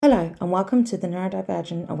Hello and welcome to the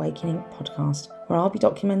Neurodivergent Awakening podcast, where I'll be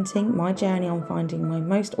documenting my journey on finding my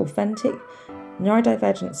most authentic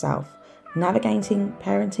neurodivergent self, navigating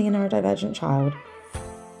parenting a neurodivergent child,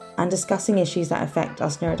 and discussing issues that affect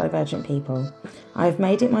us neurodivergent people. I have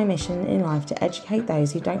made it my mission in life to educate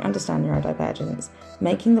those who don't understand neurodivergence,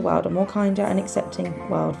 making the world a more kinder and accepting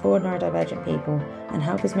world for neurodivergent people and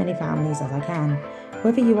help as many families as I can.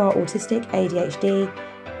 Whether you are autistic, ADHD,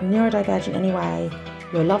 neurodivergent anyway,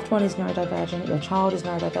 your loved one is neurodivergent, your child is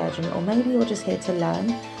neurodivergent, or maybe you're just here to learn,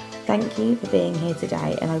 thank you for being here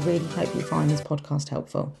today, and I really hope you find this podcast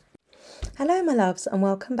helpful. Hello my loves, and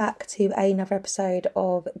welcome back to another episode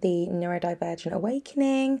of the Neurodivergent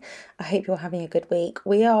Awakening. I hope you're having a good week.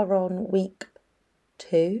 We are on week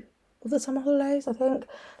 2 of the summer holidays, I think.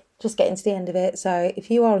 Just getting to the end of it. So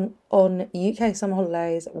if you are on UK summer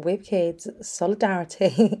holidays with kids,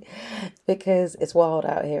 solidarity, because it's wild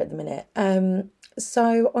out here at the minute.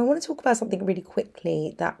 So I want to talk about something really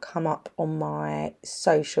quickly that come up on my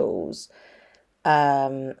socials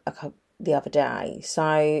the other day.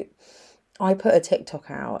 So I put a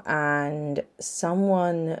TikTok out and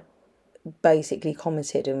someone basically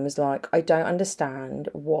commented and was like, I don't understand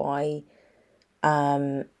why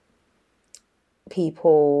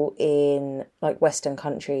people in like Western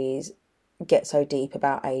countries get so deep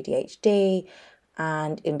about ADHD,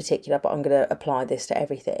 and in particular, but I'm going to apply this to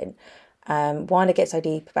everything. Why they get so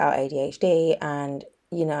deep about ADHD and,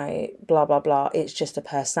 you know, blah, blah, blah. It's just a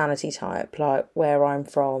personality type. Like where I'm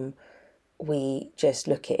from, we just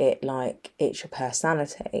look at it like it's your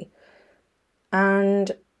personality.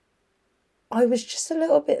 And I was just a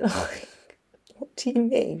little bit like, what do you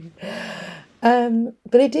mean?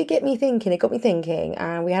 But it did get me thinking. It got me thinking,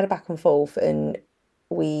 and we had a back and forth and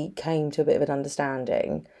we came to a bit of an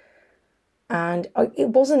understanding. And it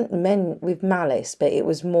wasn't meant with malice, but it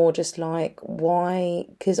was more just like, why?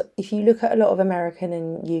 Because if you look at a lot of American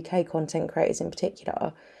and UK content creators in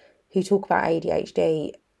particular who talk about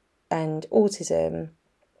ADHD and autism,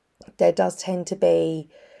 there does tend to be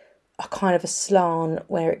a kind of a slant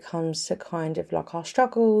where it comes to kind of like our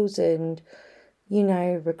struggles and, you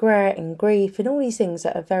know, regret and grief and all these things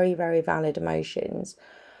that are very, very valid emotions.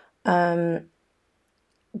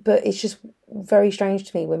 But it's just very strange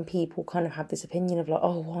to me when people kind of have this opinion of like,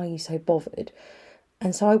 oh, why are you so bothered?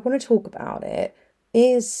 And so I want to talk about it.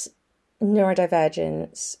 Is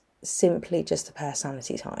neurodivergence simply just a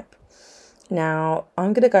personality type? Now,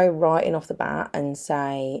 I'm going to go right in off the bat and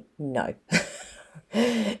say no.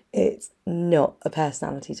 It's not a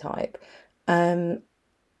personality type.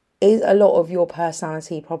 Is a lot of your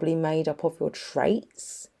personality probably made up of your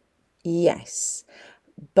traits? Yes.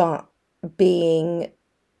 But being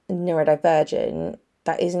neurodivergent,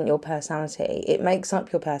 that isn't your personality. It makes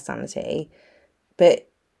up your personality, but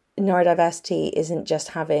neurodiversity isn't just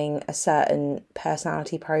having a certain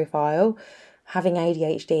personality profile. Having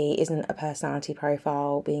ADHD isn't a personality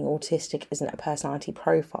profile. Being autistic isn't a personality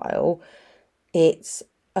profile. It's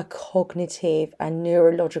a cognitive and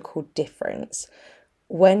neurological difference.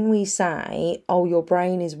 When we say, oh, your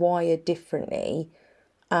brain is wired differently,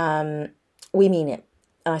 we mean it.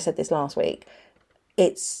 And I said this last week.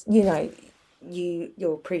 It's, you know,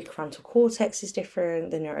 your prefrontal cortex is different,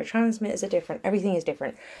 the neurotransmitters are different, everything is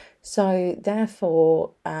different. So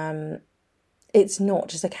therefore, it's not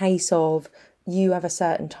just a case of you have a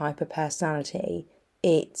certain type of personality.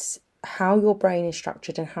 It's how your brain is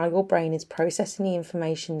structured and how your brain is processing the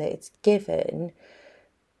information that it's given,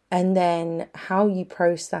 and then how you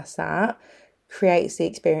process that creates the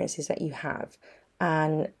experiences that you have.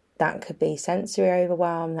 And that could be sensory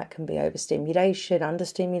overwhelm, that can be overstimulation,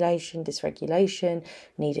 understimulation, dysregulation,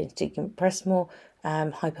 needing to decompress more,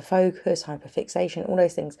 hyperfocus, hyperfixation, all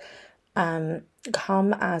those things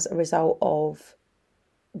come as a result of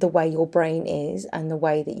the way your brain is and the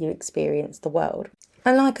way that you experience the world.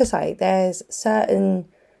 And like I say, there's certain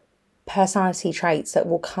personality traits that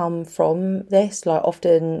will come from this. Like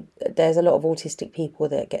often there's a lot of autistic people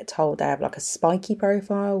that get told they have like a spiky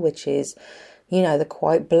profile, which is, you know, the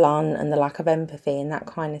quite blunt and the lack of empathy and that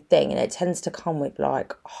kind of thing. And it tends to come with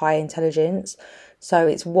like high intelligence. So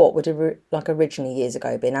it's what would like originally years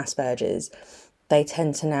ago been Asperger's. They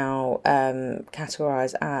tend to now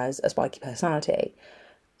categorise as a spiky personality.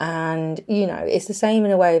 And, you know, it's the same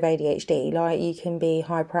in a way of ADHD. Like you can be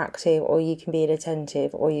hyperactive or you can be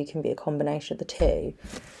inattentive or you can be a combination of the two.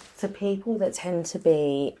 So people that tend to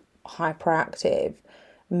be hyperactive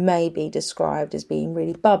may be described as being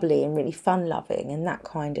really bubbly and really fun-loving and that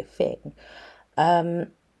kind of thing.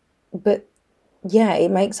 But yeah, it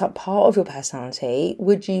makes up part of your personality.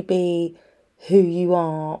 Would you be who you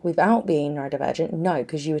are without being neurodivergent? No,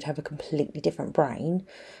 because you would have a completely different brain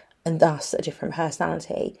and thus a different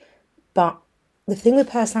personality. But the thing with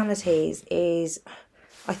personalities is,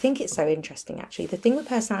 I think it's so interesting actually. The thing with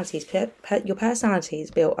personalities, your personality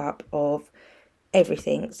is built up of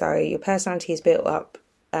everything. So your personality is built up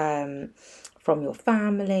from your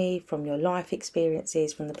family, from your life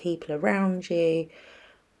experiences, from the people around you,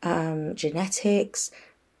 genetics,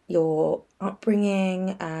 your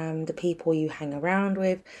upbringing, the people you hang around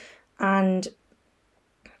with. And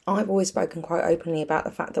I've always spoken quite openly about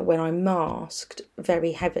the fact that when I masked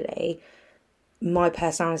very heavily, my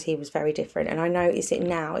personality was very different. And I notice it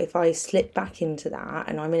now. If I slip back into that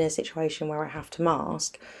and I'm in a situation where I have to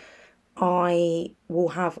mask, I will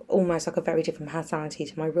have almost like a very different personality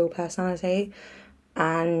to my real personality.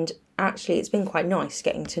 And actually, it's been quite nice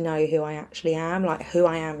getting to know who I actually am, like who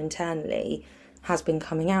I am internally has been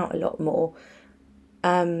coming out a lot more,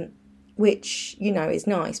 which, you know, is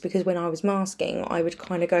nice, because when I was masking, I would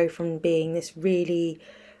kind of go from being this really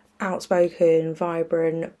outspoken,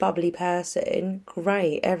 vibrant, bubbly person.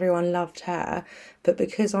 Great, everyone loved her. But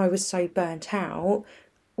because I was so burnt out,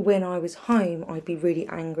 when I was home, I'd be really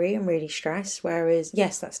angry and really stressed. Whereas,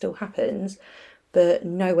 yes, that still happens, but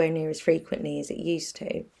nowhere near as frequently as it used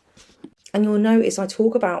to. And you'll notice I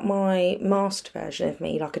talk about my masked version of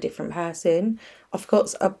me like a different person. I've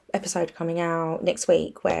got an episode coming out next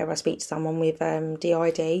week where I speak to someone with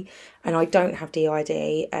DID, and I don't have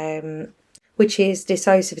DID, which is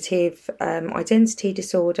dissociative identity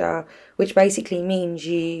disorder, which basically means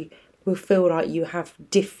you will feel like you have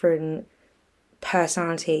different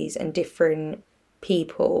personalities and different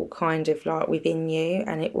people kind of like within you,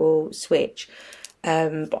 and it will switch.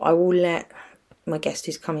 But I will let my guest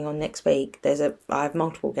who's coming on next week, I have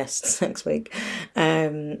multiple guests next week,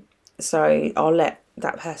 so I'll let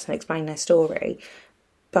that person explain their story.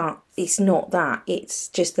 But it's not that, it's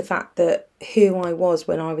just the fact that who I was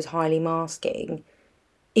when I was highly masking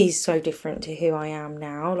is so different to who I am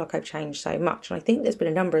now. Like, I've changed so much, and I think there's been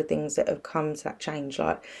a number of things that have come to that change.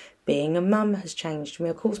 Like, being a mum has changed me.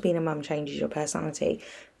 Of course, being a mum changes your personality.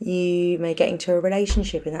 You may get into a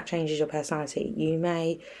relationship and that changes your personality. You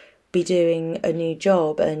may be doing a new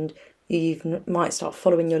job and you might start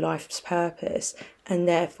following your life's purpose, and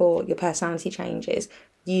therefore your personality changes.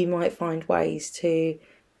 You might find ways to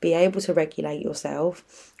be able to regulate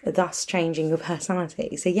yourself, thus changing your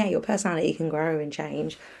personality. So yeah, your personality can grow and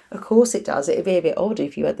change. Of course it does. It'd be a bit odd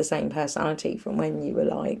if you had the same personality from when you were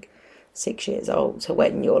like 6 years old to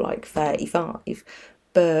when you're like 35.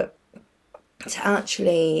 But to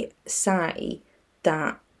actually say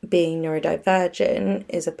that being neurodivergent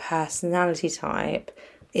is a personality type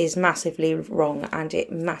is massively wrong, and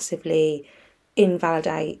it massively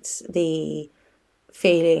invalidates the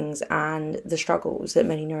feelings and the struggles that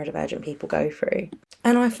many neurodivergent people go through.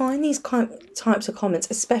 And I find these types of comments,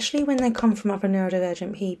 especially when they come from other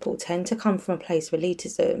neurodivergent people, tend to come from a place of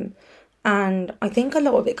elitism. And I think a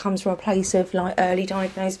lot of it comes from a place of like early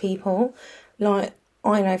diagnosed people. Like,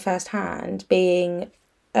 I know firsthand, being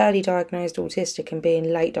early diagnosed autistic and being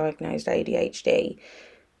late diagnosed ADHD,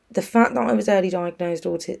 the fact that I was early diagnosed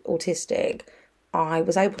autistic, I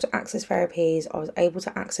was able to access therapies, I was able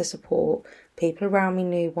to access support. People around me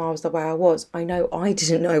knew why I was the way I was. I know I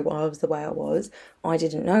didn't know why I was the way I was. I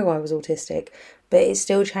didn't know I was autistic, but it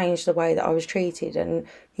still changed the way that I was treated. And,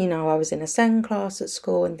 you know, I was in a SEN class at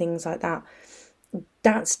school and things like that.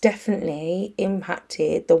 That's definitely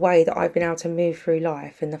impacted the way that I've been able to move through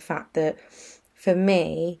life, and the fact that for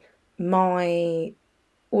me, my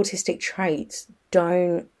autistic traits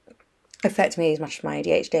don't affect me as much as my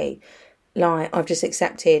ADHD. Like, I've just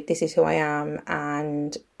accepted this is who I am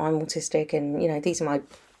and I'm autistic, and, you know, these are my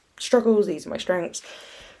struggles, these are my strengths,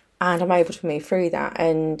 and I'm able to move through that.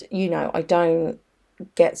 And, you know, I don't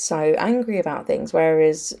get so angry about things.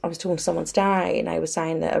 Whereas I was talking to someone today and they were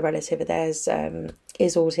saying that a relative of theirs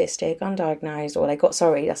is autistic, undiagnosed, or they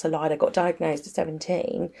got diagnosed at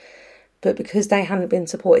 17. But because they hadn't been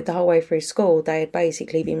supported the whole way through school, they had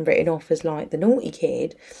basically been written off as like the naughty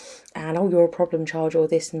kid, and, oh, you're a problem child, you're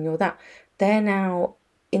this and you're that. They're now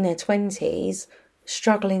in their 20s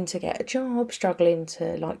struggling to get a job, struggling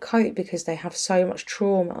to like cope, because they have so much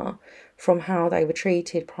trauma from how they were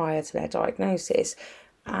treated prior to their diagnosis.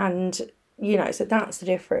 And, you know, so that's the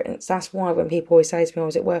difference. That's why when people always say to me, oh,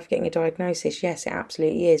 is it worth getting a diagnosis? Yes, it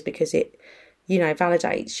absolutely is, because it, you know,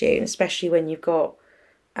 validates you, and especially when you've got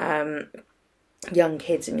young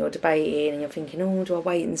kids and you're debating and you're thinking, oh, do I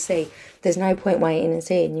wait and see? There's no point waiting and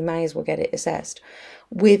seeing. You may as well get it assessed.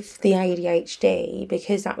 With the ADHD,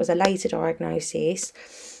 because that was a later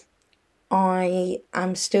diagnosis, I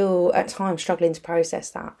am still at times struggling to process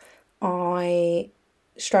that. I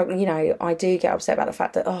struggle, I do get upset about the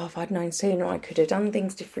fact that, if I'd known sooner, I could have done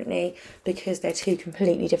things differently, because they're two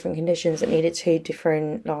completely different conditions that needed two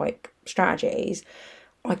different, strategies.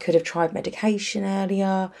 I could have tried medication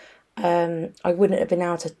earlier. I wouldn't have been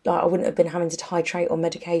able to, I wouldn't have been having to titrate on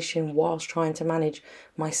medication whilst trying to manage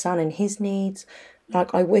my son and his needs.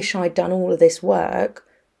 I wish I'd done all of this work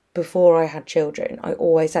before I had children. I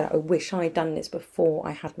always said, I wish I'd done this before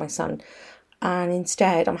I had my son. And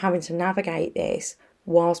instead, I'm having to navigate this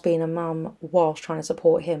whilst being a mum, whilst trying to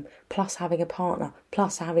support him, plus having a partner,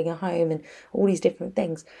 plus having a home, and all these different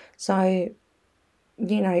things. So,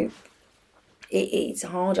 it's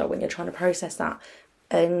harder when you're trying to process that.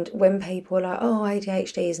 And when people are like, oh,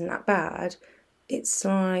 ADHD isn't that bad, it's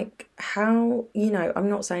like, how, I'm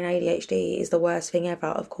not saying ADHD is the worst thing ever.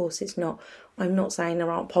 Of course it's not. I'm not saying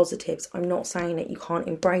there aren't positives. I'm not saying that you can't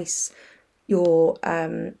embrace your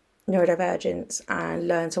neurodivergence and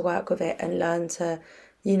learn to work with it and learn to,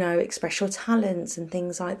 express your talents and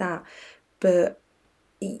things like that. But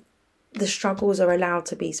the struggles are allowed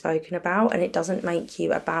to be spoken about, and it doesn't make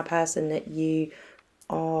you a bad person that you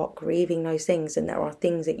are grieving those things, and there are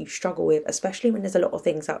things that you struggle with, especially when there's a lot of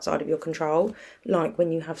things outside of your control, like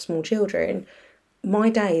when you have small children. My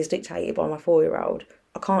day is dictated by my 4-year-old.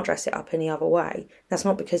 I can't dress it up any other way. That's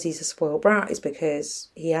not because he's a spoiled brat, it's because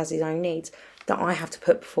he has his own needs that I have to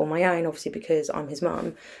put before my own, obviously because I'm his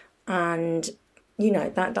mum. And,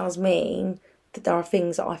 that does mean that there are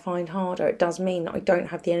things that I find harder. It does mean that I don't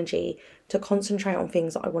have the energy to concentrate on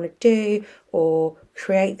things that I want to do or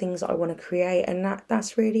create things that I want to create, and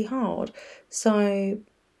that's really hard. So,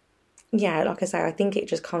 yeah, like I say, I think it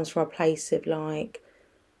just comes from a place of elitism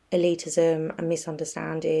and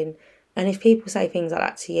misunderstanding. And if people say things like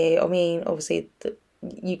that to you, I mean, obviously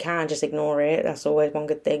you can just ignore it. That's always one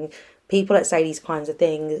good thing. People that say these kinds of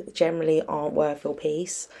things generally aren't worth your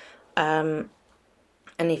peace.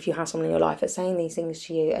 And if you have someone in your life that's saying these things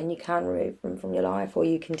to you, and you can remove them from your life, or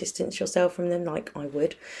you can distance yourself from them, like I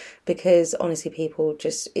would, because honestly,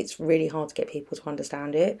 it's really hard to get people to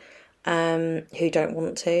understand it, who don't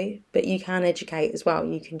want to. But you can educate as well.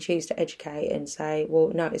 You can choose to educate and say,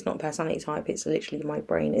 well, no, it's not personality type. It's literally my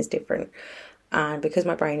brain is different. And because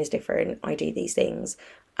my brain is different, I do these things.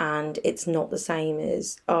 And it's not the same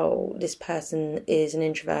as, oh, this person is an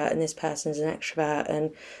introvert and this person is an extrovert,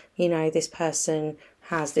 and, this person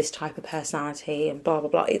has this type of personality and blah, blah,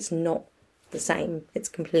 blah. It's not the same. It's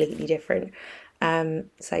completely different.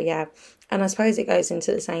 So, yeah. And I suppose it goes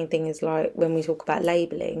into the same thing as, when we talk about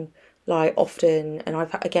labelling, often, and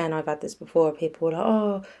I've had this before, people are like,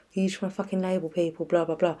 oh, you just want to fucking label people, blah,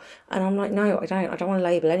 blah, blah. And I'm like, no, I don't want to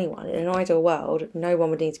label anyone. In an ideal world, no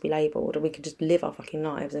one would need to be labelled, and we could just live our fucking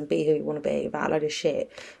lives and be who we want to be without a load of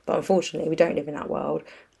shit. But unfortunately, we don't live in that world.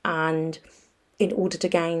 And in order to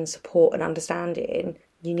gain support and understanding,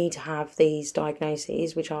 you need to have these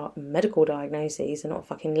diagnoses, which are medical diagnoses and not a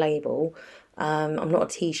fucking label. I'm not a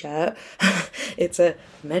t-shirt. It's a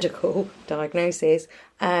medical diagnosis.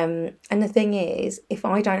 And the thing is, if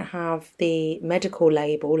I don't have the medical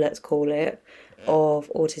label, let's call it,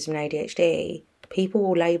 of autism and ADHD, people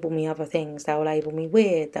will label me other things. They'll label me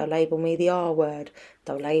weird. They'll label me the R word.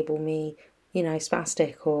 They'll label me,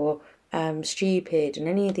 spastic or stupid and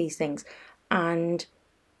any of these things. And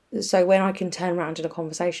so when I can turn around in a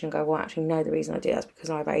conversation and go, well, actually, no, the reason I do that is because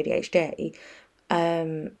I have ADHD,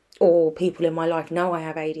 or people in my life know I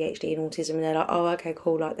have ADHD and autism, and they're like, oh, okay,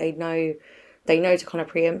 cool, they know to kind of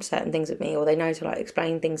preempt certain things with me, or they know to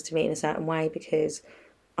explain things to me in a certain way because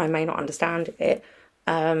I may not understand it.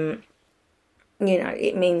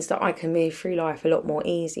 It means that I can move through life a lot more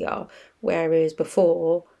easier, whereas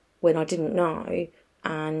before, when I didn't know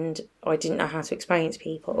and I didn't know how to explain it to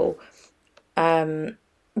people,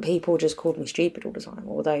 people just called me stupid all the time,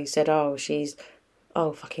 or they said, oh, she's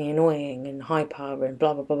fucking annoying and hyper and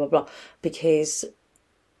blah, blah, blah, blah, blah, because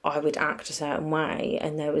I would act a certain way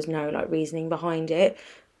and there was no reasoning behind it.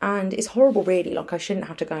 And it's horrible, really. I shouldn't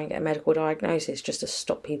have to go and get a medical diagnosis just to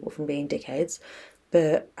stop people from being dickheads.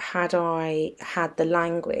 But had I had the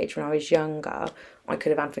language when I was younger, I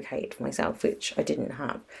could have advocated for myself, which I didn't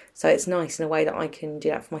have. So it's nice in a way that I can do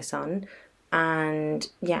that for my son. And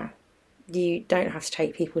yeah, you don't have to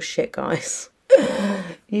take people's shit, guys.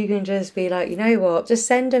 You can just be like, you know what, just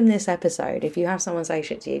send them this episode. If you have someone say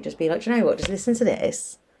shit to you, just be like, you know what, just listen to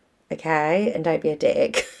this, okay, and don't be a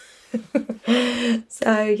dick.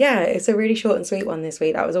 So yeah, it's a really short and sweet one this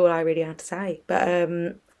week. That was all I really had to say. But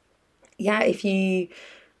yeah, if you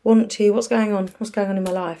want to, what's going on in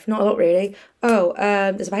my life? Not a lot, really.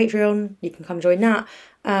 There's a Patreon, you can come join that.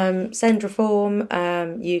 Send Reform,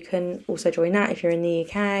 you can also join that if you're in the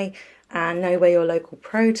UK. and know where your local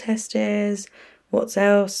protest is. What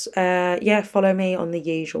else? Yeah, follow me on the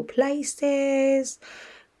usual places.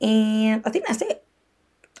 And I think that's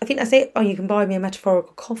it. Oh, you can buy me a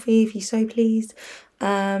metaphorical coffee if you so please.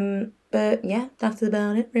 But yeah, that's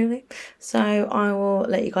about it really. So I will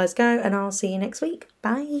let you guys go and I'll see you next week.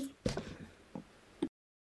 Bye.